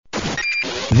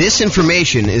This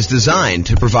information is designed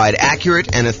to provide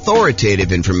accurate and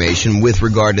authoritative information with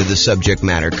regard to the subject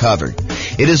matter covered.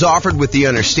 It is offered with the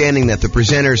understanding that the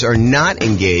presenters are not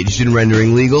engaged in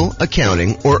rendering legal,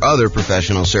 accounting, or other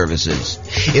professional services.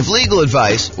 If legal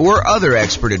advice or other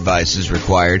expert advice is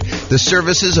required, the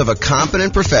services of a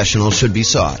competent professional should be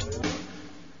sought.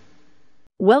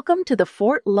 Welcome to the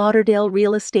Fort Lauderdale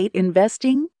Real Estate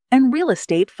Investing and Real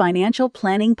Estate Financial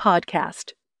Planning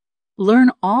Podcast.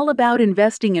 Learn all about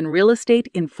investing in real estate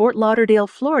in Fort Lauderdale,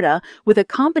 Florida, with a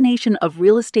combination of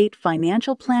real estate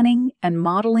financial planning and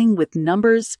modeling with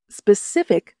numbers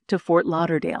specific to Fort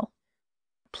Lauderdale.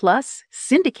 Plus,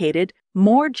 syndicated,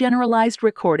 more generalized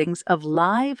recordings of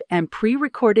live and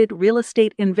pre-recorded real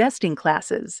estate investing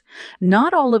classes,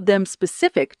 not all of them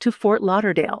specific to Fort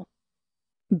Lauderdale.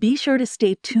 Be sure to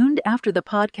stay tuned after the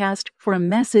podcast for a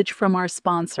message from our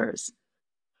sponsors.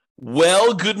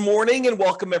 Well, good morning and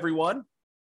welcome, everyone.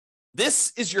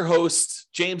 This is your host,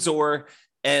 James Orr,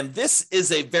 and this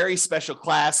is a very special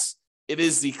class. It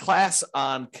is the class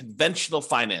on conventional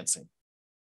financing,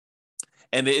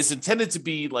 and it is intended to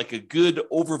be like a good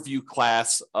overview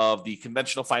class of the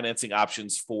conventional financing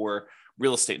options for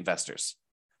real estate investors.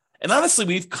 And honestly,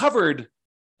 we've covered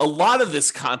a lot of this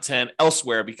content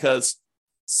elsewhere because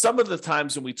some of the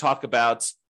times when we talk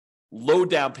about low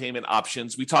down payment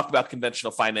options, we talk about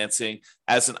conventional financing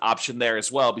as an option there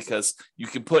as well, because you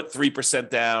can put 3%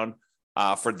 down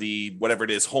for the, whatever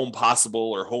it is, Home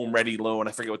Possible or Home Ready loan.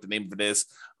 I forget what the name of it is,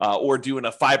 or doing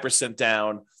a 5%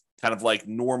 down, kind of like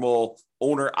normal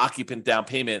owner occupant down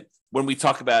payment when we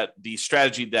talk about the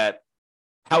strategy that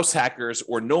house hackers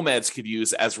or nomads could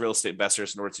use as real estate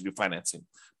investors in order to do financing.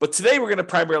 But today we're going to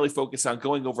primarily focus on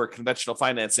going over conventional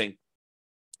financing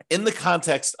in the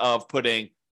context of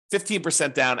putting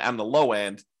 15% down on the low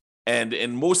end, and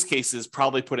in most cases,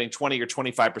 probably putting 20 or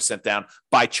 25% down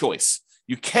by choice.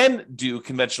 You can do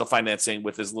conventional financing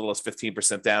with as little as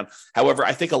 15% down. However,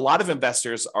 I think a lot of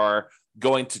investors are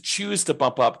going to choose to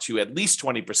bump up to at least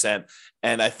 20%.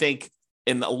 And I think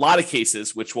in a lot of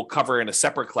cases, which we'll cover in a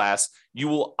separate class, you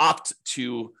will opt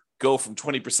to go from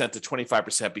 20% to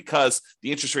 25% because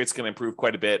the interest rate's going to improve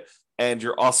quite a bit. And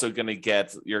you're also going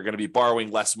to be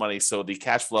borrowing less money, so the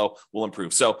cash flow will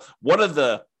improve. So one of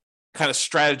the kind of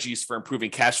strategies for improving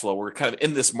cash flow, we're kind of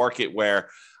in this market where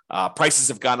prices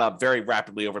have gone up very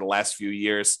rapidly over the last few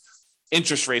years.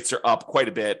 Interest rates are up quite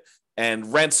a bit,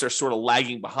 and rents are sort of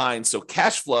lagging behind. So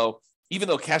cash flow, even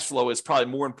though cash flow is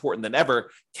probably more important than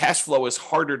ever, cash flow is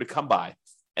harder to come by.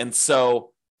 And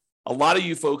so a lot of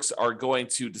you folks are going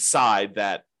to decide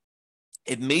that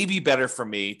it may be better for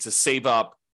me to save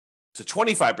up to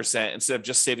 25% instead of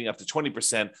just saving up to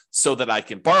 20% so that I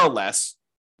can borrow less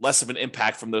of an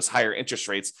impact from those higher interest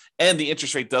rates. And the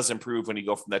interest rate does improve when you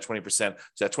go from that 20% to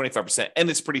that 25%. And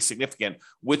it's pretty significant,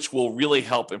 which will really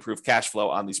help improve cash flow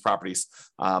on these properties.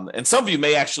 And some of you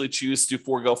may actually choose to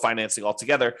forego financing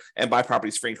altogether and buy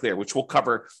properties free and clear, which we'll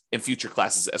cover in future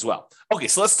classes as well. Okay,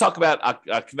 so let's talk about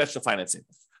conventional financing.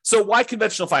 So why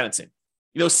conventional financing?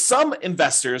 Some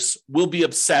investors will be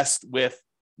obsessed with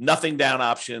nothing down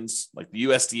options like the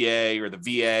USDA or the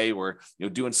VA, or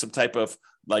doing some type of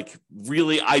like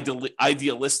really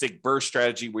idealistic BRRRR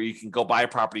strategy where you can go buy a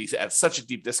property at such a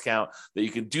deep discount that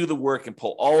you can do the work and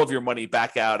pull all of your money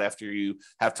back out after you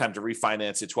have time to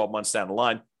refinance it 12 months down the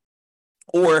line.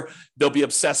 Or they'll be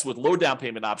obsessed with low down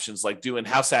payment options like doing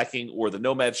house hacking or the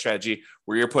nomad strategy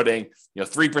where you're putting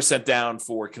 3% down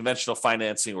for conventional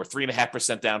financing or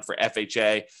 3.5% down for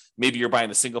FHA. Maybe you're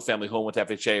buying a single family home with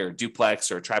FHA or a duplex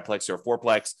or a triplex or a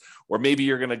fourplex, or maybe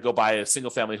you're going to go buy a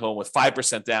single family home with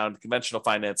 5% down conventional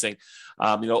financing.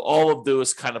 All of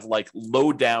those kind of like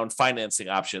low down financing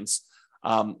options.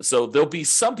 So there'll be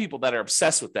some people that are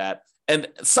obsessed with that. And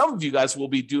some of you guys will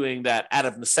be doing that out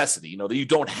of necessity, that you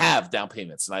don't have down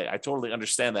payments. And I totally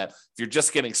understand that. If you're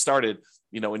just getting started,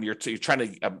 and you're trying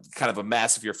to kind of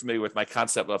amass, if you're familiar with my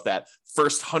concept of that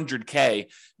first 100K,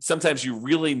 sometimes you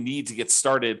really need to get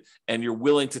started and you're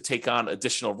willing to take on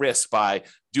additional risk by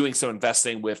doing some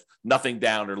investing with nothing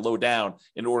down or low down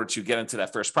in order to get into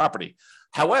that first property.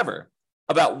 However,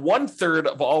 about 1/3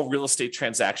 of all real estate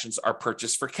transactions are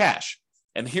purchased for cash.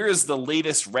 And here is the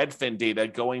latest Redfin data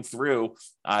going through,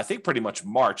 I think pretty much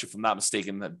March, if I'm not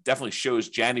mistaken. That definitely shows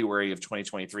January of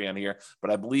 2023 on here,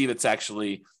 but I believe it's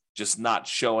actually just not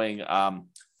showing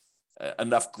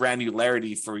enough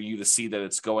granularity for you to see that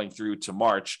it's going through to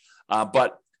March.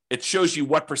 But it shows you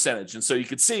what percentage. And so you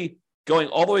could see going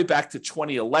all the way back to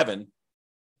 2011,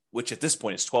 which at this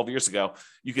point is 12 years ago,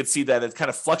 you could see that it kind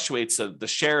of fluctuates the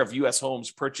share of U.S. homes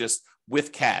purchased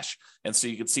with cash. And so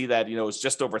you can see that, it's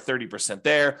just over 30%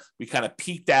 there. We kind of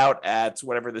peaked out at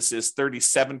whatever this is,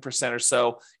 37% or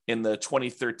so in the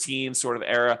 2013 sort of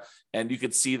era. And you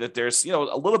can see that there's, a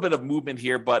little bit of movement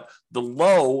here, but the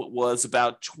low was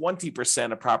about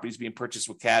 20% of properties being purchased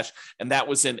with cash. And that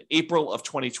was in April of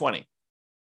 2020,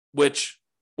 which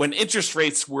when interest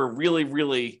rates were really,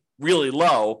 really, really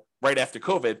low, right after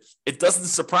COVID, it doesn't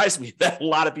surprise me that a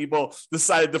lot of people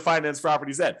decided to finance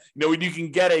properties then. When you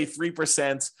can get a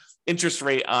 3% interest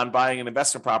rate on buying an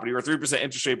investment property or a 3%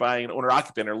 interest rate buying an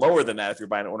owner-occupant or lower than that if you're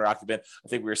buying an owner-occupant, I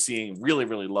think we were seeing really,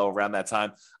 really low around that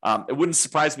time. It wouldn't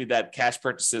surprise me that cash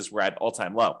purchases were at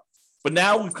all-time low. But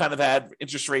now we've kind of had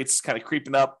interest rates kind of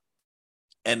creeping up,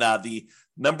 and the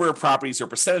number of properties or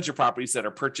percentage of properties that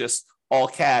are purchased all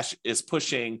cash is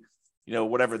pushing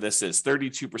whatever this is,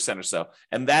 32% or so.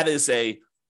 And that is a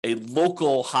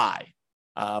local high.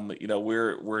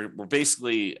 We're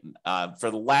basically, for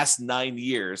the last 9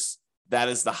 years, that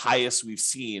is the highest we've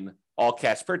seen all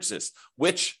cash purchases,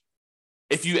 which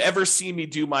if you ever see me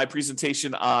do my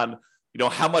presentation on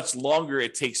how much longer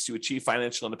it takes to achieve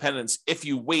financial independence, if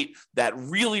you wait that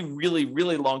really, really,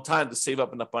 really long time to save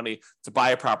up enough money to buy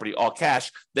a property all cash,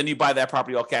 then you buy that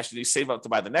property all cash and you save up to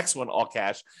buy the next one all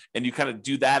cash. And you kind of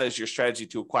do that as your strategy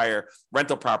to acquire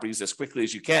rental properties as quickly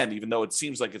as you can, even though it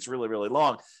seems like it's really, really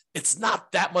long. It's not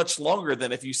that much longer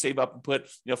than if you save up and put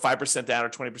 5% down or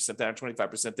 20% down or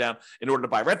 25% down in order to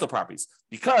buy rental properties,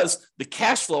 because the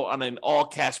cash flow on an all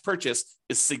cash purchase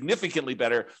is significantly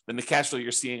better than the cash flow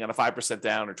you're seeing on a 5%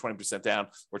 down or 20% down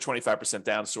or 25%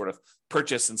 down sort of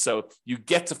purchase. And so you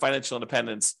get to financial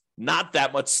independence not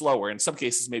that much slower, in some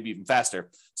cases, maybe even faster.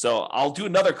 So I'll do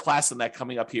another class on that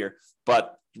coming up here,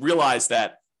 but realize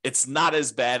that it's not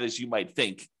as bad as you might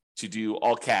think to do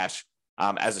all cash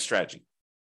as a strategy.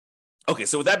 Okay,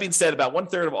 so with that being said, about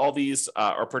 1/3 of all these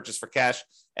are purchased for cash,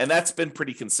 and that's been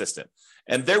pretty consistent.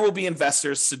 And there will be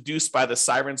investors seduced by the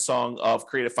siren song of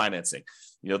creative financing.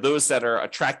 Those that are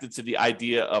attracted to the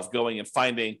idea of going and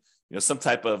finding, some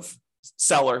type of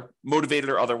seller, motivated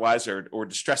or otherwise, or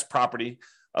distressed property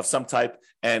of some type,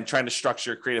 and trying to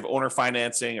structure creative owner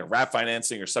financing or wrap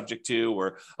financing or subject to,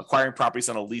 or acquiring properties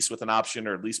on a lease with an option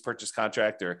or lease purchase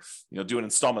contract, or do an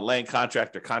installment land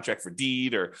contract or contract for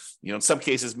deed, or in some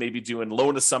cases maybe doing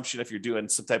loan assumption if you're doing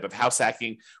some type of house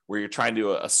hacking where you're trying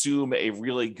to assume a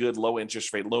really good low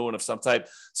interest rate loan of some type.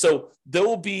 So there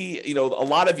will be a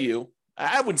lot of you,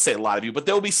 I wouldn't say a lot of you, but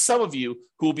there will be some of you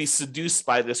who will be seduced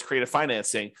by this creative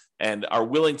financing and are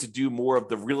willing to do more of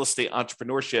the real estate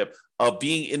entrepreneurship of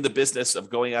being in the business of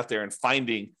going out there and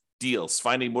finding deals,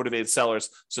 finding motivated sellers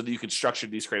so that you can structure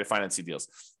these creative financing deals.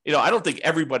 I don't think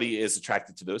everybody is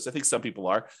attracted to those. I think some people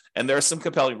are, and there are some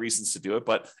compelling reasons to do it,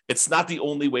 but it's not the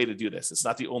only way to do this. It's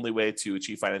not the only way to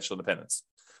achieve financial independence.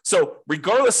 So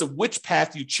regardless of which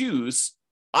path you choose,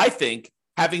 I think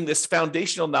having this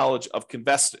foundational knowledge of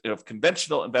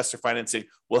conventional investor financing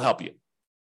will help you.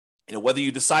 Whether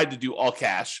you decide to do all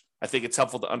cash, I think it's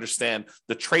helpful to understand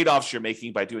the trade-offs you're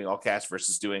making by doing all cash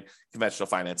versus doing conventional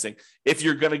financing. If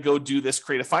you're going to go do this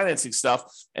creative financing stuff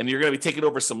and you're going to be taking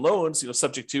over some loans,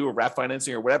 subject to or wrap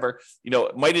financing or whatever,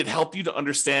 might it help you to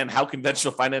understand how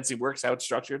conventional financing works, how it's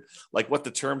structured, like what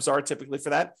the terms are typically for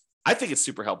that? I think it's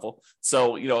super helpful.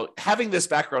 So, having this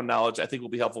background knowledge, I think will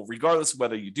be helpful regardless of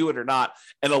whether you do it or not.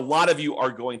 And a lot of you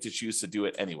are going to choose to do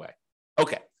it anyway.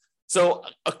 Okay. So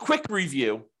a quick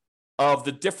review of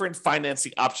the different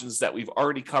financing options that we've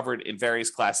already covered in various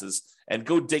classes, and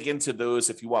go dig into those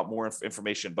if you want more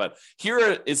information. But here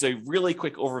is a really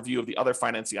quick overview of the other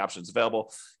financing options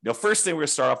available. First thing we're going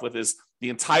to start off with is the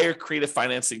entire creative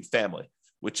financing family,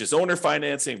 which is owner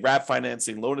financing, wrap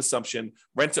financing, loan assumption,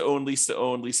 rent to own, lease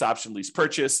option, lease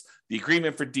purchase, the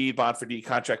agreement for deed, bond for deed,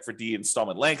 contract for deed,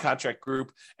 installment land contract group,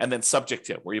 and then subject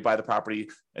to, where you buy the property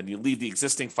and you leave the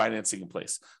existing financing in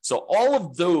place. So all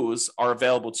of those are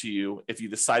available to you if you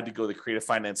decide to go the creative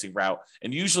financing route.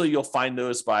 And usually you'll find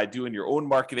those by doing your own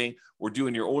marketing or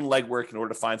doing your own legwork in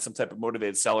order to find some type of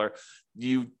motivated seller.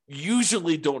 You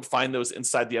usually don't find those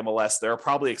inside the MLS. There are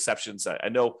probably exceptions. I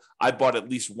know I bought at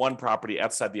least one property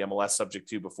outside the MLS subject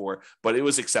to before, but it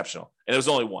was exceptional. And it was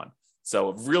only one.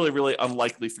 So really, really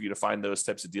unlikely for you to find those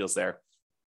types of deals there.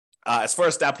 As far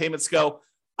as down payments go,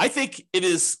 I think it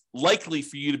is likely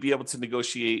for you to be able to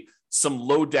negotiate some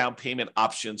low down payment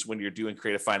options when you're doing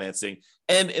creative financing.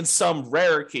 And in some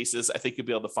rare cases, I think you'll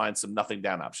be able to find some nothing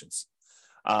down options.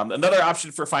 Another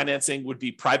option for financing would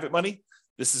be private money.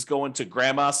 This is going to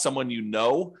grandma, someone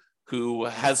who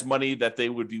has money that they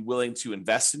would be willing to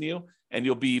invest in you. And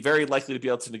you'll be very likely to be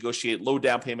able to negotiate low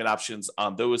down payment options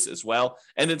on those as well.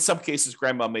 And in some cases,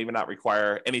 grandma may not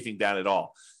require anything down at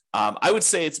all. I would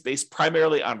say it's based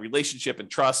primarily on relationship and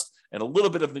trust and a little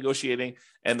bit of negotiating.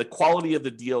 And the quality of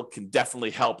the deal can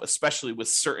definitely help, especially with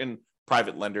certain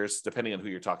private lenders, depending on who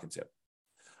you're talking to.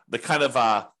 The kind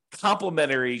of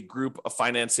complementary group of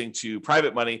financing to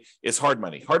private money is hard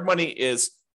money. Hard money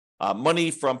is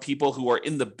money from people who are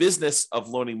in the business of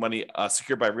loaning money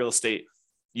secured by real estate.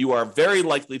 You are very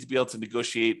likely to be able to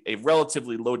negotiate a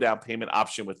relatively low down payment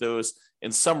option with those.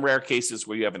 In some rare cases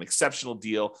where you have an exceptional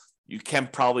deal, you can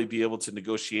probably be able to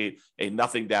negotiate a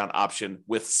nothing down option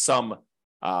with some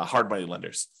hard money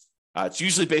lenders. It's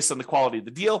usually based on the quality of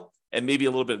the deal and maybe a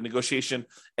little bit of negotiation.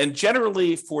 And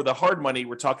generally for the hard money,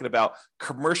 we're talking about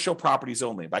commercial properties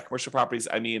only. By commercial properties,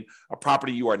 I mean a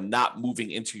property you are not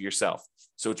moving into yourself.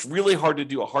 So it's really hard to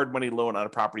do a hard money loan on a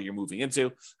property you're moving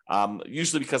into,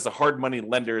 usually because the hard money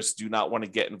lenders do not want to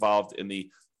get involved in the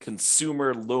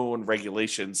consumer loan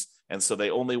regulations. And so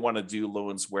they only want to do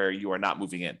loans where you are not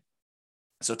moving in.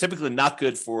 So typically not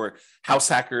good for house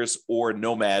hackers or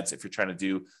nomads if you're trying to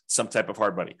do some type of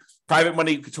hard money. Private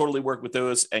money could totally work with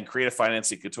those, and creative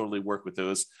financing could totally work with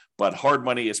those. But hard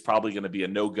money is probably going to be a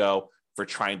no-go for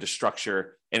trying to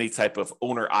structure any type of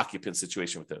owner-occupant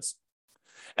situation with those.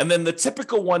 And then the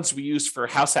typical ones we use for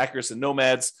house hackers and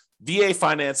nomads, VA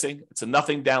financing. It's a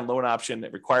nothing down loan option.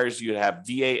 It requires you to have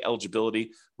VA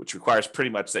eligibility, which requires pretty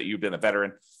much that you've been a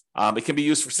veteran. It can be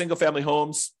used for single family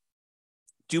homes,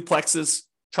 duplexes,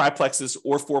 triplexes,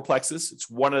 or fourplexes. It's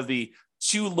one of the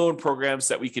 2 loan programs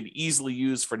that we can easily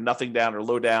use for nothing down or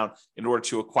low down in order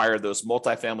to acquire those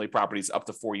multifamily properties up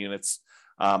to 4 units.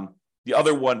 The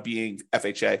other one being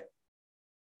FHA.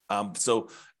 So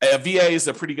a VA is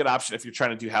a pretty good option if you're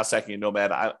trying to do house hacking and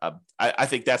nomad. I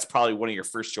think that's probably one of your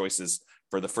first choices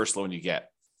for the first loan you get,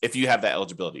 if you have that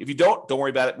eligibility. If you don't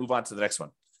worry about it. Move on to the next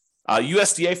one.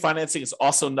 USDA financing is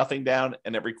also nothing down,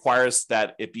 and it requires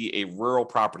that it be a rural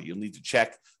property. You'll need to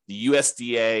check the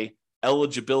USDA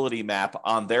eligibility map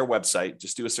on their website.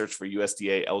 Just do a search for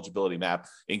USDA eligibility map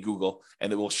in Google,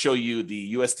 and it will show you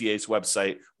the USDA's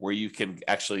website where you can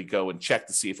actually go and check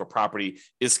to see if a property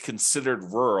is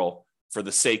considered rural for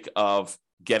the sake of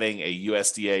getting a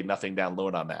USDA nothing down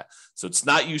loan on that. So it's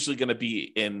not usually going to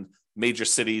be in major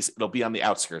cities. It'll be on the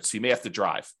outskirts. So you may have to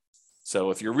drive.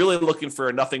 So if you're really looking for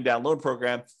a nothing down loan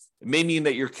program, it may mean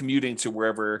that you're commuting to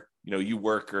wherever you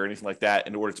work or anything like that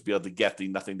in order to be able to get the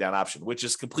nothing down option, which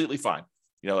is completely fine.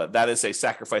 That is a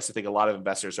sacrifice I think a lot of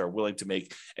investors are willing to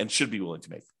make and should be willing to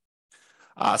make.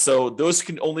 So those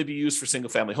can only be used for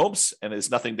single family homes and is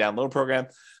nothing down loan program.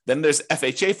 Then there's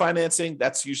FHA financing.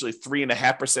 That's usually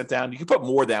 3.5% down. You can put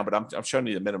more down, but I'm showing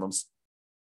you the minimums.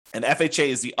 And FHA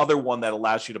is the other one that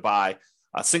allows you to buy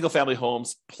single family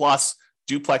homes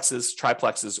duplexes,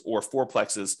 triplexes, or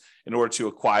fourplexes in order to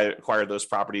acquire those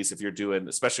properties.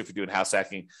 Especially if you're doing house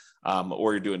hacking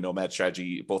or you're doing nomad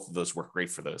strategy, both of those work great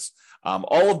for those.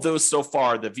 All of those so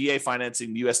far, the VA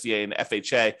financing, the USDA, and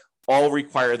FHA, all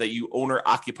require that you owner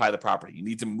occupy the property. You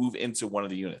need to move into one of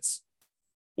the units,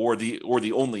 or the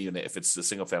only unit if it's a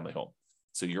single family home.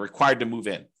 So you're required to move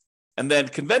in. And then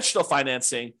conventional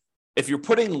financing, if you're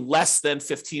putting less than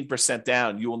 15%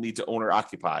 down, you will need to owner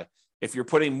occupy. If you're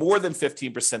putting more than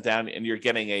 15% down and you're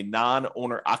getting a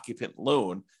non-owner occupant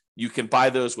loan, you can buy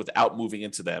those without moving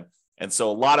into them. And so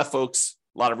a lot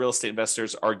of real estate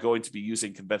investors are going to be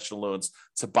using conventional loans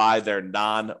to buy their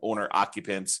non-owner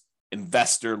occupant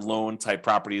investor loan type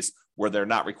properties where they're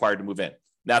not required to move in.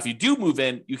 Now, if you do move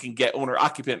in, you can get owner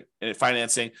occupant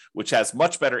financing, which has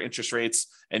much better interest rates,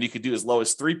 and you could do as low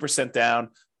as 3% down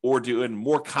or doing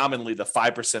more commonly the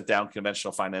 5% down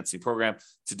conventional financing program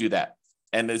to do that.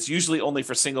 And it's usually only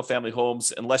for single family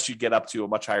homes unless you get up to a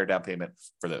much higher down payment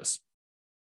for those.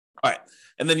 All right.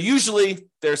 And then usually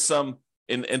there's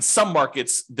in some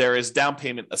markets, there is down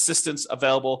payment assistance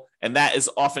available, and that is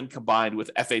often combined with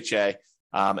FHA.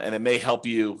 And it may help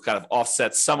you kind of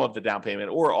offset some of the down payment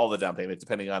or all the down payment,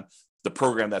 depending on the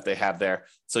program that they have there.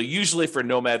 So usually for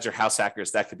nomads or house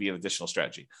hackers, that could be an additional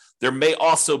strategy. There may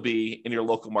also be in your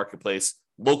local marketplace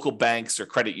local banks or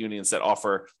credit unions that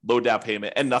offer low down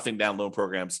payment and nothing down loan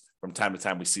programs. From time to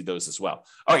time, we see those as well.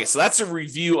 Okay, so that's a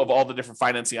review of all the different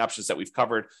financing options that we've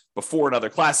covered before in other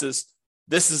classes.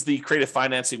 This is the creative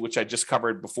financing, which I just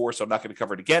covered before, so I'm not going to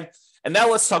cover it again. And now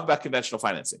let's talk about conventional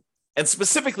financing, and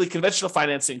specifically conventional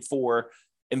financing for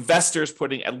investors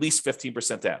putting at least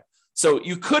 15% down. So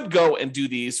you could go and do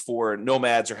these for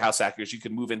nomads or house hackers. You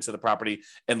could move into the property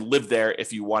and live there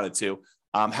if you wanted to.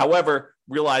 However,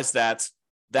 realize that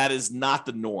is not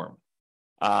the norm.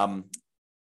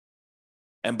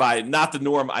 And by not the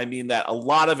norm, I mean that a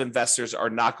lot of investors are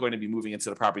not going to be moving into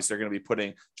the properties. They're going to be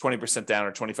putting 20% down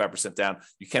or 25% down.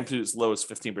 You can put as low as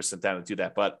 15% down and do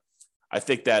that. But I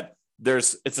think that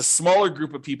it's a smaller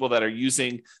group of people that are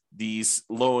using these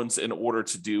loans in order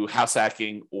to do house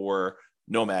hacking or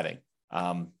nomading.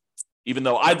 Even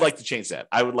though I'd like to change that.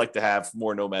 I would like to have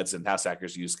more nomads and house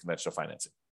hackers use conventional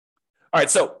financing. All right,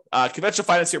 so conventional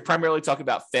finance here primarily talking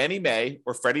about Fannie Mae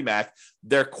or Freddie Mac.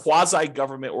 They're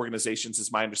quasi-government organizations,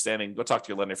 is my understanding. Go talk to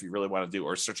your lender if you really want to do,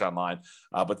 or search online.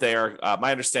 But they are,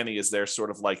 my understanding is they're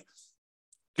sort of like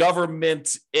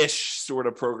government-ish sort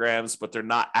of programs, but they're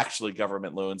not actually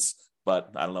government loans.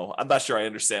 But I don't know. I'm not sure I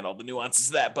understand all the nuances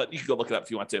of that, but you can go look it up if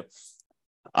you want to.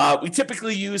 We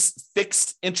typically use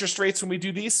fixed interest rates when we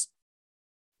do these.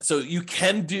 So you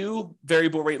can do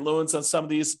variable rate loans on some of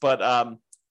these, but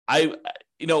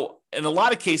in a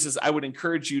lot of cases, I would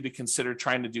encourage you to consider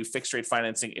trying to do fixed rate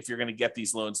financing if you're going to get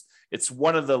these loans. It's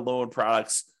one of the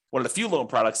few loan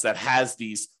products that has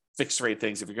these fixed rate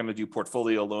things. If you're going to do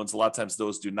portfolio loans, a lot of times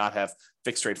those do not have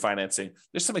fixed rate financing.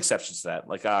 There's some exceptions to that.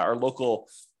 Like our local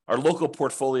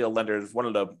portfolio lender, one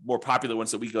of the more popular ones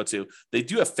that we go to, they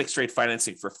do have fixed rate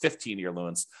financing for 15-year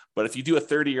loans. But if you do a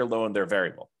 30-year loan, they're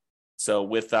variable. So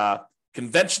with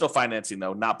conventional financing,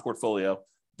 though, not portfolio,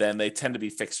 then they tend to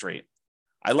be fixed rate.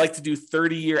 I like to do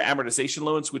 30-year amortization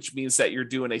loans, which means that you're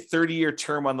doing a 30-year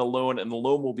term on the loan and the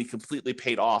loan will be completely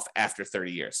paid off after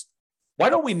 30 years. Why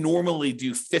don't we normally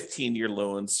do 15-year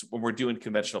loans when we're doing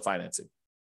conventional financing?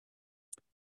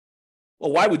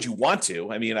 Well, why would you want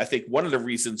to? I mean, I think one of the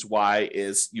reasons why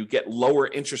is you get lower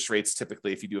interest rates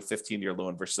typically if you do a 15-year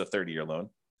loan versus a 30-year loan.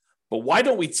 But why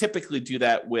don't we typically do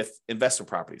that with investment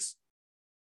properties?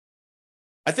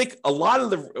 I think one of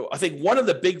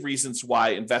the big reasons why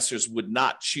investors would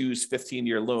not choose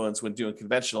 15-year loans when doing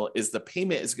conventional is the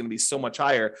payment is going to be so much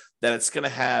higher that it's going to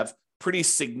have pretty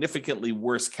significantly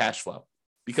worse cash flow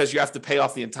because you have to pay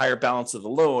off the entire balance of the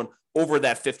loan over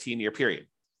that 15-year period.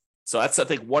 So that's, I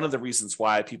think, one of the reasons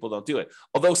why people don't do it.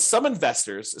 Although some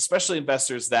investors, especially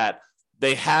investors that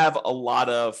they have a lot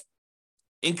of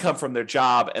income from their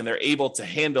job and they're able to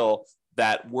handle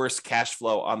that worse cash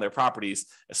flow on their properties,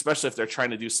 especially if they're trying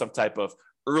to do some type of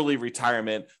early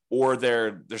retirement or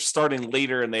they're starting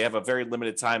later and they have a very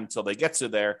limited time until they get to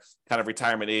their kind of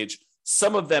retirement age.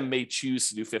 Some of them may choose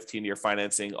to do 15-year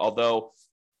financing, although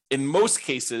in most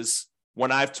cases,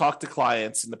 when I've talked to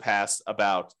clients in the past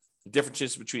about the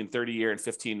differences between 30-year and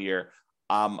 15-year,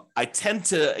 I tend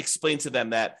to explain to them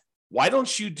that why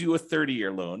don't you do a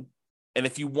 30-year loan? And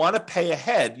if you want to pay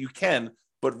ahead, you can,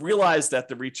 but realize that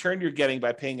the return you're getting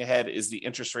by paying ahead is the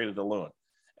interest rate of the loan.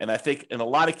 And I think in a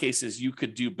lot of cases, you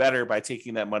could do better by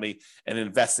taking that money and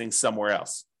investing somewhere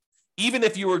else. Even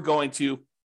if you were going to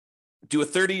do a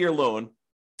 30-year loan,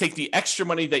 take the extra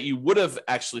money that you would have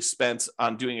actually spent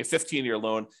on doing a 15-year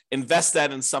loan, invest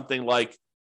that in something like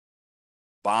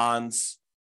bonds,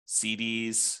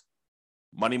 CDs,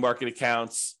 money market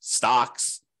accounts,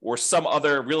 stocks, or some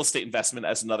other real estate investment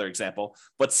as another example,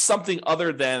 but something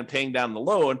other than paying down the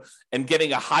loan and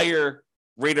getting a higher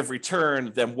rate of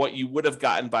return than what you would have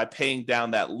gotten by paying down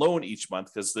that loan each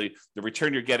month, because the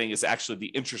return you're getting is actually the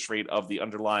interest rate of the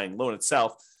underlying loan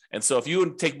itself. And so if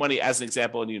you take money as an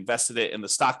example and you invested it in the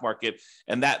stock market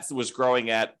and that was growing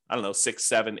at, 6,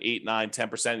 7, 8, 9,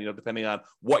 10%, depending on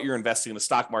what you're investing in the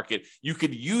stock market, you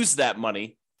could use that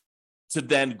money to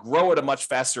then grow at a much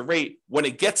faster rate. When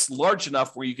it gets large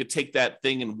enough where you could take that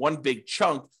thing in one big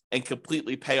chunk and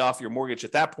completely pay off your mortgage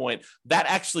at that point, that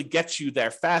actually gets you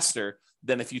there faster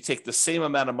than if you take the same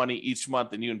amount of money each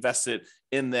month and you invest it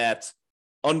in that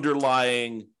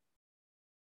underlying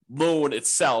loan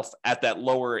itself at that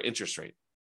lower interest rate.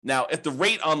 Now, if the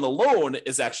rate on the loan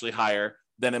is actually higher,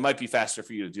 then it might be faster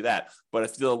for you to do that. But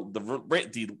if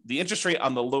the interest rate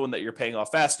on the loan that you're paying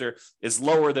off faster is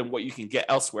lower than what you can get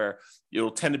elsewhere,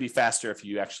 it'll tend to be faster if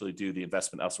you actually do the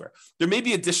investment elsewhere. There may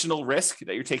be additional risk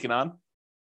that you're taking on.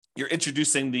 You're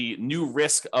introducing the new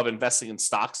risk of investing in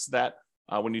stocks that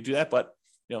when you do that. But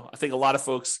I think a lot of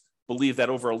folks believe that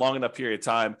over a long enough period of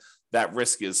time, that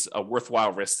risk is a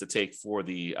worthwhile risk to take for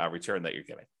the return that you're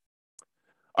getting.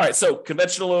 All right, so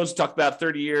conventional loans, talked about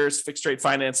 30 years, fixed rate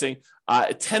financing.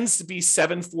 It tends to be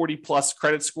 740 plus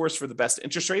credit scores for the best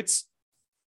interest rates.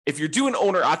 If you're doing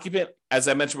owner occupant, as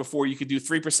I mentioned before, you could do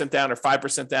 3% down or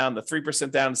 5% down. The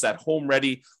 3% down is that home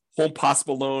ready, home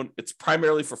possible loan. It's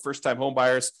primarily for first time home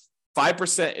buyers.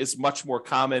 5% is much more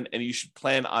common, and you should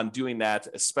plan on doing that,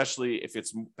 especially if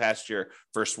it's past your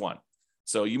first one.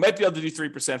 So you might be able to do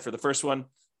 3% for the first one,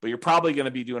 but you're probably going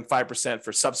to be doing 5%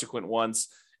 for subsequent ones,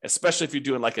 especially if you're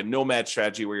doing like a nomad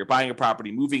strategy where you're buying a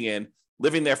property, moving in,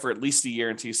 living there for at least a year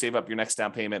until you save up your next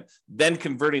down payment, then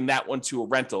converting that one to a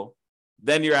rental.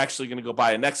 Then you're actually going to go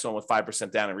buy a next one with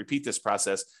 5% down and repeat this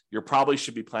process. You probably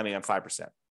should be planning on 5%,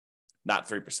 not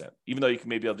 3%, even though you can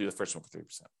maybe do the first one for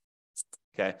 3%.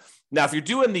 Okay. Now, if you're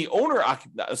doing the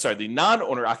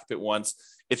non-owner occupant ones,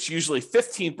 it's usually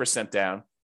 15% down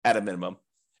at a minimum,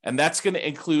 and that's going to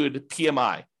include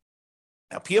PMI.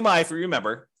 Now, PMI, if you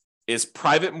remember, is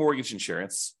private mortgage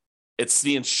insurance. It's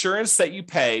the insurance that you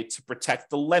pay to protect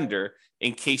the lender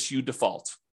in case you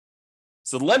default.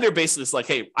 So the lender basically is like,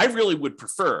 hey, I really would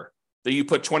prefer that you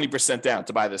put 20% down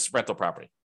to buy this rental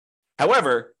property.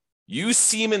 However, you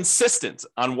seem insistent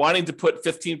on wanting to put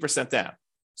 15% down.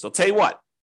 So I'll tell you what,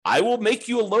 I will make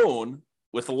you a loan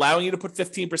with allowing you to put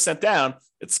 15% down.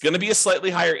 It's going to be a slightly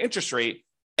higher interest rate.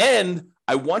 And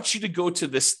I want you to go to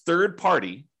this third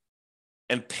party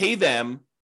and pay them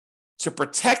to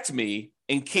protect me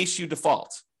in case you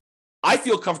default. I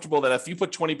feel comfortable that if you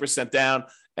put 20% down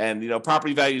and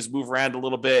property values move around a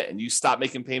little bit and you stop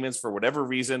making payments for whatever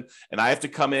reason, and I have to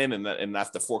come in and I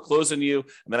have to foreclose on you,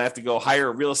 and then I have to go hire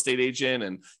a real estate agent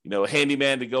and a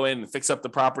handyman to go in and fix up the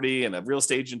property and a real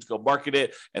estate agent to go market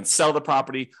it and sell the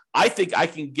property, I think I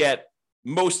can get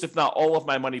most, if not all of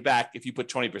my money back if you put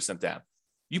 20% down.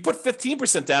 You put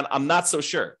 15% down, I'm not so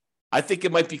sure. I think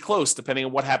it might be close depending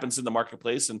on what happens in the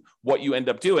marketplace and what you end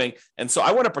up doing. And so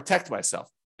I want to protect myself.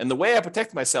 And the way I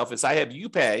protect myself is I have you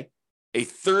pay a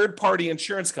third-party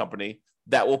insurance company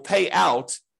that will pay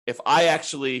out if I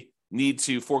actually need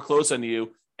to foreclose on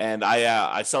you and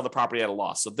I sell the property at a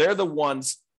loss. So they're the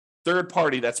ones, third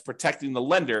party, that's protecting the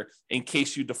lender in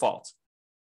case you default.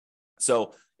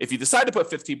 So if you decide to put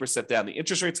 15% down, the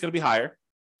interest rate's going to be higher.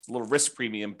 It's a little risk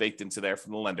premium baked into there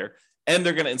from the lender, and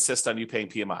they're going to insist on you paying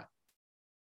PMI.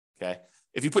 Okay.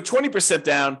 If you put 20%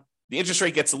 down, the interest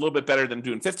rate gets a little bit better than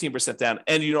doing 15% down,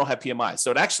 and you don't have PMI.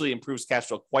 So it actually improves cash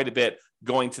flow quite a bit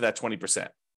going to that 20%.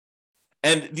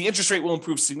 And the interest rate will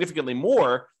improve significantly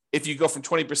more if you go from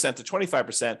 20% to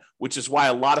 25%, which is why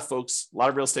a lot of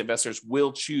real estate investors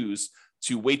will choose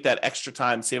to wait that extra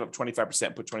time, save up 25%,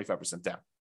 and put 25% down.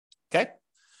 Okay.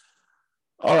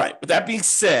 All right. With that being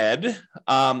said,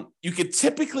 you could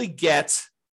typically get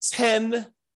 10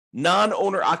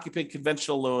 non-owner occupant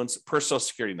conventional loans per Social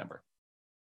Security number.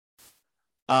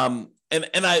 And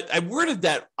I worded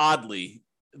that oddly.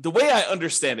 The way I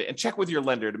understand it, and check with your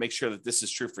lender to make sure that this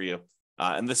is true for you,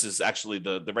 and this is actually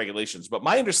the regulations, but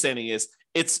my understanding is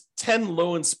it's 10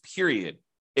 loans, period,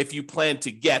 if you plan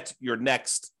to get your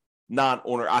next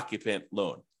non-owner occupant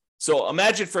loan. So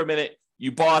imagine for a minute,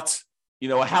 you bought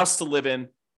a house to live in,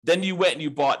 then you went and you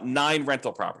bought 9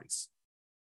 rental properties,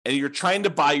 and you're trying to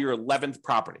buy your 11th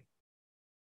property.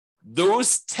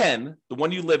 Those 10, the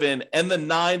one you live in, and the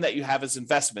 9 that you have as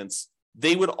investments,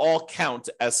 they would all count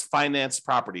as financed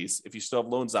properties if you still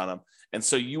have loans on them. And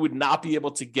so you would not be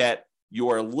able to get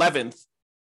your 11th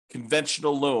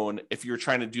conventional loan if you're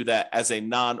trying to do that as a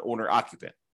non-owner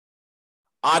occupant.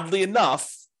 Oddly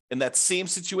enough, in that same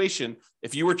situation,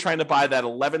 if you were trying to buy that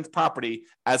 11th property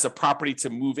as a property to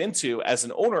move into as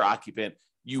an owner occupant,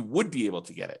 you would be able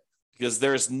to get it because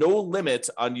there's no limit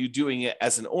on you doing it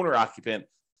as an owner occupant.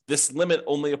 This limit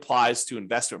only applies to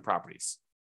investment properties.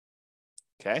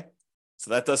 Okay,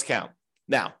 so that does count.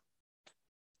 Now,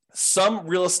 some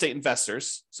real estate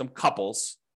investors, some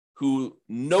couples who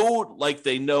know,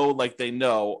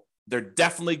 they're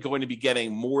definitely going to be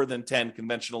getting more than 10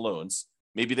 conventional loans.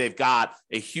 Maybe they've got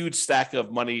a huge stack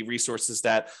of money, resources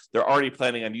that they're already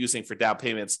planning on using for down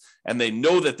payments, and they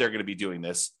know that they're going to be doing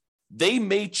this. They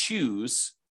may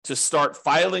choose to start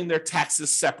filing their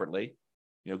taxes separately,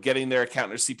 getting their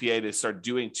accountant or CPA to start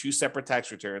doing 2 separate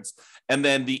tax returns. And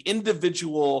then the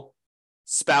individual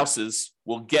spouses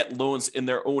will get loans in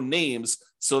their own names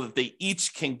so that they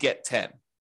each can get 10.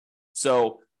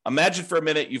 So imagine for a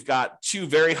minute, you've got 2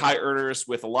 very high earners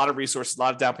with a lot of resources, a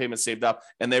lot of down payments saved up,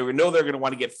 and they know they're going to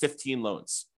want to get 15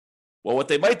 loans. Well, what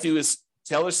they might do is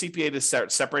tell their CPA to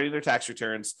start separating their tax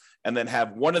returns and then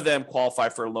have one of them qualify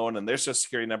for a loan and their Social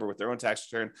Security number with their own tax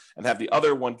return, and have the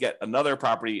other one get another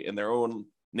property in their own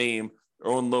name,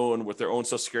 their own loan with their own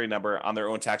Social Security number on their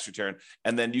own tax return.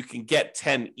 And then you can get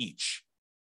 10 each.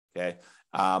 Okay.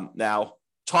 Now,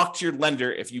 talk to your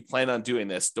lender if you plan on doing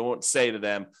this. Don't say to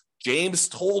them, James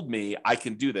told me I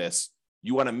can do this.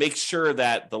 You want to make sure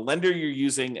that the lender you're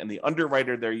using and the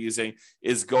underwriter they're using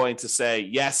is going to say,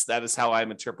 yes, that is how I'm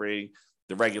interpreting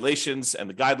the regulations and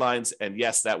the guidelines. And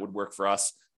yes, that would work for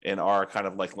us in our kind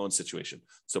of like loan situation.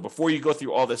 So before you go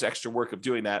through all this extra work of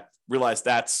doing that, realize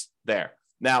that's there.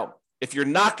 Now, if you're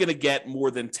not going to get more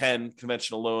than 10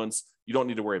 conventional loans, you don't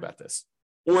need to worry about this.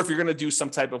 Or if you're going to do some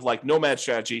type of like nomad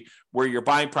strategy where you're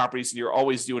buying properties and you're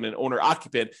always doing an owner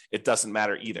occupant, it doesn't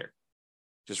matter either.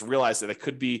 Just realize that it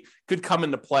could come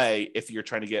into play if you're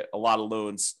trying to get a lot of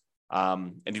loans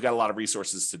and you've got a lot of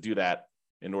resources to do that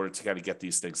in order to kind of get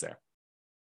these things there.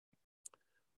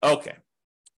 Okay.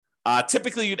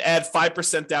 Typically, you'd add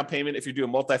 5% down payment if you're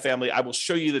doing multifamily. I will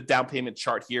show you the down payment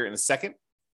chart here in a second.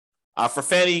 For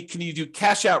Fannie, can you do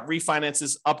cash out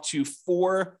refinances up to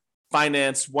 4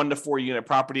 finance 1 to 4 unit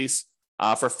properties?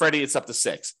 For Freddie, it's up to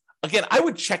 6. Again, I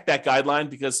would check that guideline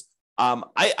because I'm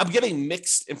getting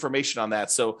mixed information on that.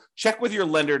 So check with your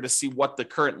lender to see what the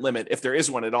current limit, if there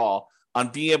is one at all, on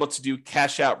being able to do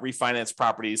cash out refinance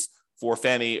properties for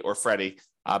Fannie or Freddie,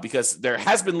 because there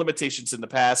has been limitations in the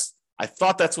past. I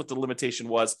thought that's what the limitation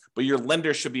was, but your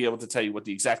lender should be able to tell you what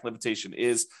the exact limitation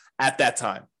is at that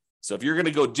time. So if you're going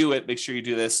to go do it, make sure you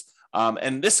do this.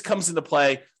 And this comes into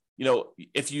play,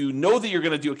 if you know that you're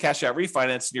going to do a cash out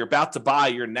refinance and you're about to buy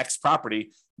your next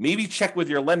property, maybe check with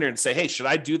your lender and say, hey, should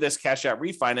I do this cash out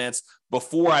refinance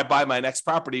before I buy my next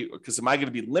property? Because am I going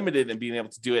to be limited in being able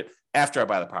to do it after I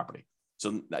buy the property?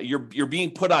 So you're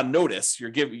being put on notice. You're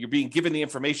being given the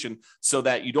information so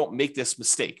that you don't make this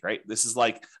mistake, right? This is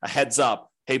like a heads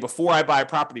up. Hey, before I buy a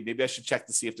property, maybe I should check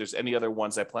to see if there's any other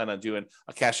ones I plan on doing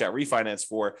a cash out refinance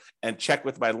for, and check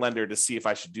with my lender to see if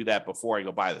I should do that before I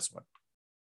go buy this one.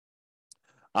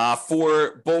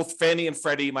 For both Fannie and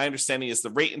Freddie, my understanding is the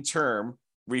rate and term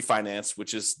refinance,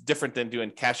 which is different than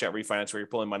doing cash out refinance where you're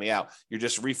pulling money out. You're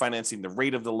just refinancing the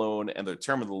rate of the loan and the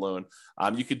term of the loan.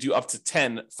 You could do up to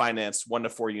 10 finance 1 to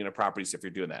 4 unit properties if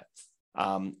you're doing that.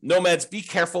 Nomads, be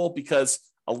careful because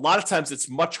a lot of times it's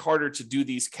much harder to do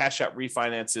these cash out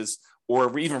refinances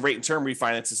or even rate and term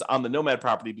refinances on the nomad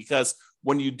property, because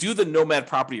when you do the nomad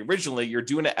property originally, you're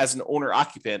doing it as an owner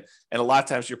occupant, and a lot of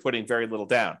times you're putting very little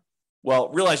down. Well,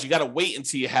 realize you got to wait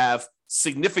until you have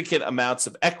significant amounts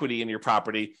of equity in your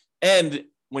property. And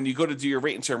when you go to do your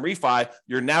rate and term refi,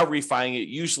 you're now refining it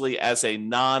usually as a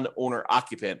non-owner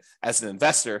occupant, as an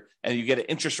investor, and you get an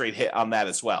interest rate hit on that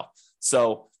as well.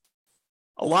 So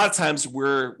a lot of times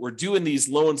we're doing these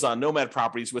loans on nomad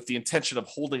properties with the intention of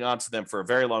holding on to them for a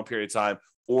very long period of time,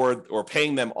 or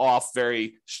paying them off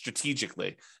very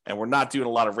strategically. And we're not doing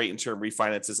a lot of rate and term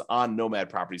refinances on nomad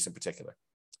properties in particular.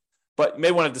 But you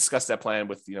may want to discuss that plan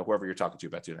with whoever you're talking to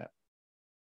about doing that.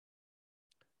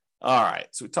 All right,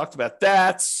 so we talked about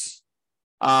that.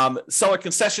 Seller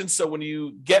concessions. So when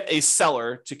you get a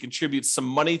seller to contribute some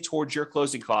money towards your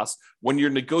closing costs, when you're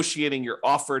negotiating your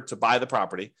offer to buy the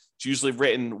property, it's usually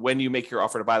written when you make your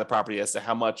offer to buy the property as to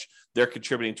how much they're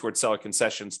contributing towards seller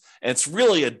concessions. And it's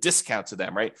really a discount to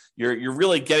them, right? You're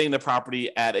really getting the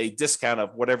property at a discount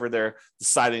of whatever they're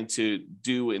deciding to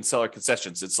do in seller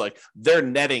concessions. It's like they're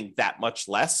netting that much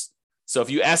less. So if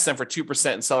you ask them for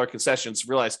 2% in seller concessions,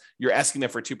 realize you're asking them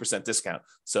for a 2% discount.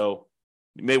 So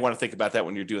you may want to think about that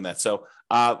when you're doing that. So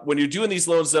when you're doing these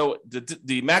loans, though,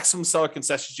 the maximum seller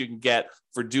concessions you can get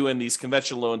for doing these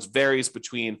conventional loans varies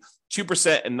between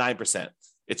 2% and 9%.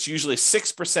 It's usually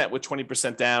 6% with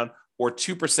 20% down, or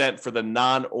 2% for the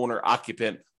non-owner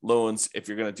occupant loans if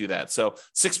you're going to do that. So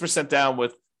 6% down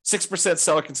with 6%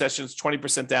 seller concessions,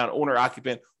 20% down owner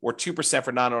occupant, or 2%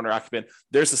 for non-owner occupant.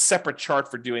 There's a separate chart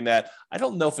for doing that. I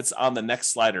don't know if it's on the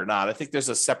next slide or not. I think there's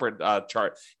a separate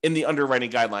chart in the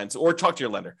underwriting guidelines, or talk to your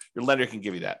lender. Your lender can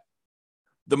give you that.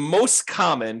 The most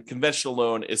common conventional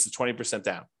loan is the 20%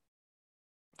 down.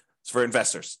 It's for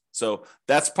investors. So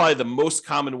that's probably the most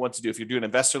common one to do. If you're doing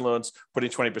investor loans,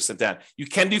 putting 20% down. You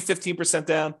can do 15%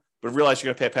 down, but realize you're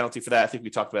going to pay a penalty for that. I think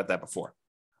we talked about that before.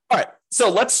 All right, so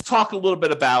let's talk a little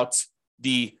bit about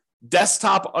the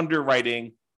desktop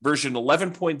underwriting version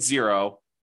 11.0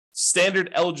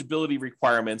 standard eligibility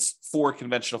requirements for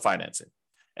conventional financing.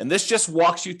 And this just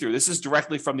walks you through. This is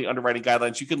directly from the underwriting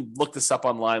guidelines. You can look this up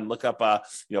online, look up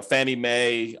Fannie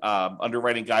Mae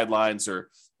underwriting guidelines or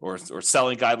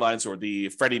selling guidelines, or the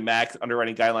Freddie Mac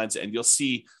underwriting guidelines, and you'll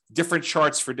see different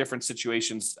charts for different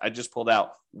situations. I just pulled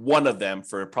out one of them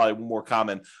for probably more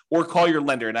common, or call your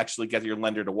lender and actually get your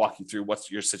lender to walk you through what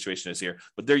your situation is here.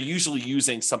 But they're usually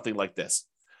using something like this.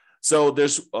 So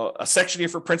there's a section here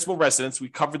for principal residence. We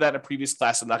covered that in a previous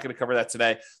class. I'm not going to cover that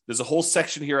today. There's a whole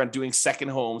section here on doing second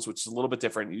homes, which is a little bit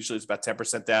different. Usually it's about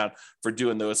 10% down for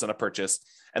doing those on a purchase.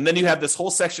 And then you have this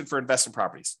whole section for investment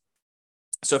properties.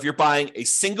 So if you're buying a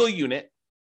single unit,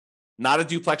 not a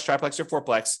duplex, triplex, or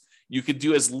fourplex, you could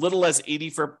do as little as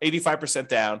 85%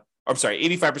 down. I'm sorry,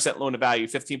 85% loan to value,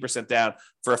 15% down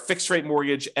for a fixed rate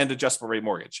mortgage and adjustable rate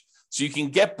mortgage. So you can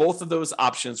get both of those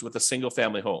options with a single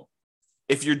family home.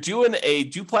 If you're doing a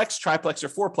duplex, triplex, or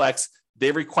fourplex,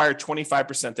 they require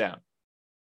 25% down.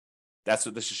 That's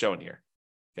what this is showing here.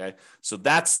 Okay. So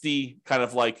that's the kind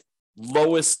of like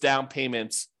lowest down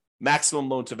payments, maximum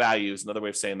loan to value is another way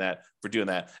of saying that for doing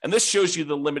that. And this shows you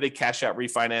the limited cash out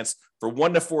refinance for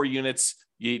 1 to 4 units.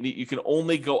 You can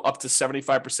only go up to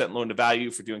 75% loan to value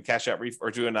for doing cash out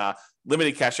or doing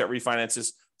limited cash out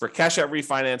refinances. For cash out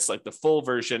refinance, like the full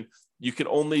version, you can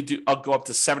only go up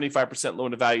to 75%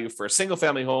 loan to value for a single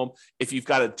family home. If you've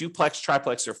got a duplex,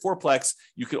 triplex, or fourplex,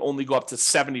 you can only go up to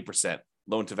 70%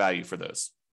 loan to value for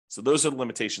those. So those are the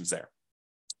limitations there.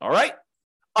 All right.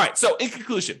 So in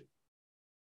conclusion,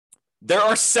 there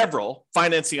are several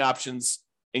financing options,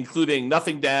 including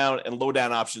nothing down and low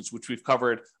down options, which we've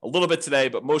covered a little bit today,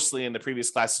 but mostly in the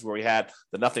previous classes where we had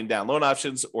the nothing down loan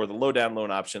options or the low down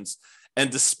loan options. And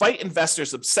despite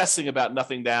investors obsessing about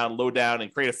nothing down, low down,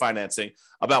 and creative financing,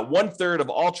 about 1/3 of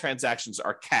all transactions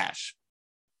are cash.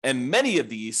 And many of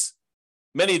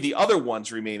the other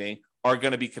ones remaining are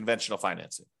going to be conventional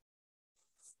financing.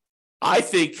 I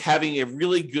think having a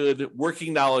really good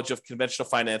working knowledge of conventional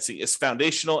financing is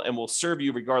foundational and will serve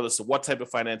you regardless of what type of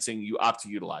financing you opt to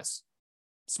utilize,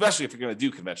 especially if you're going to do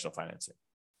conventional financing.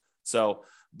 So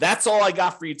that's all I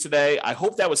got for you today. I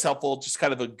hope that was helpful. Just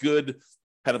kind of a good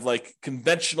kind of like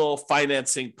conventional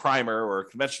financing primer or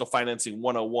conventional financing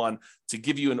 101 to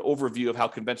give you an overview of how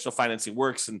conventional financing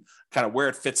works and kind of where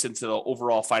it fits into the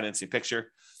overall financing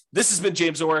picture. This has been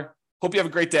James Orr. Hope you have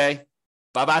a great day.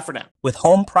 Bye-bye for now. With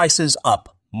home prices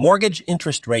up, mortgage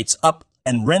interest rates up,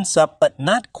 and rents up, but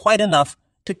not quite enough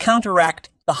to counteract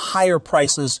the higher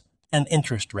prices and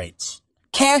interest rates.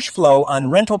 Cash flow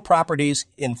on rental properties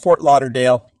in Fort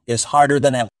Lauderdale is harder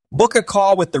than ever. Book a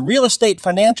call with the Real Estate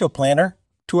Financial Planner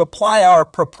to apply our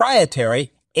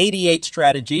proprietary 88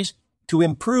 strategies to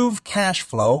improve cash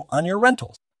flow on your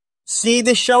rentals. See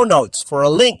the show notes for a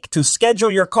link to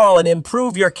schedule your call and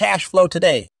improve your cash flow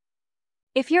today.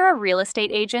 If you're a real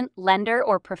estate agent, lender,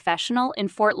 or professional in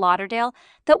Fort Lauderdale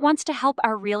that wants to help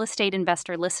our real estate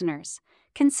investor listeners,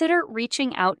 consider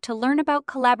reaching out to learn about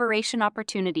collaboration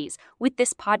opportunities with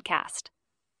this podcast.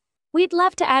 We'd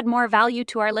love to add more value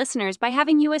to our listeners by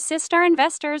having you assist our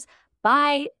investors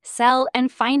buy, sell,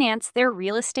 and finance their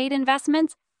real estate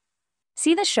investments.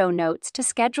 See the show notes to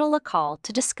schedule a call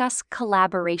to discuss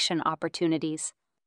collaboration opportunities.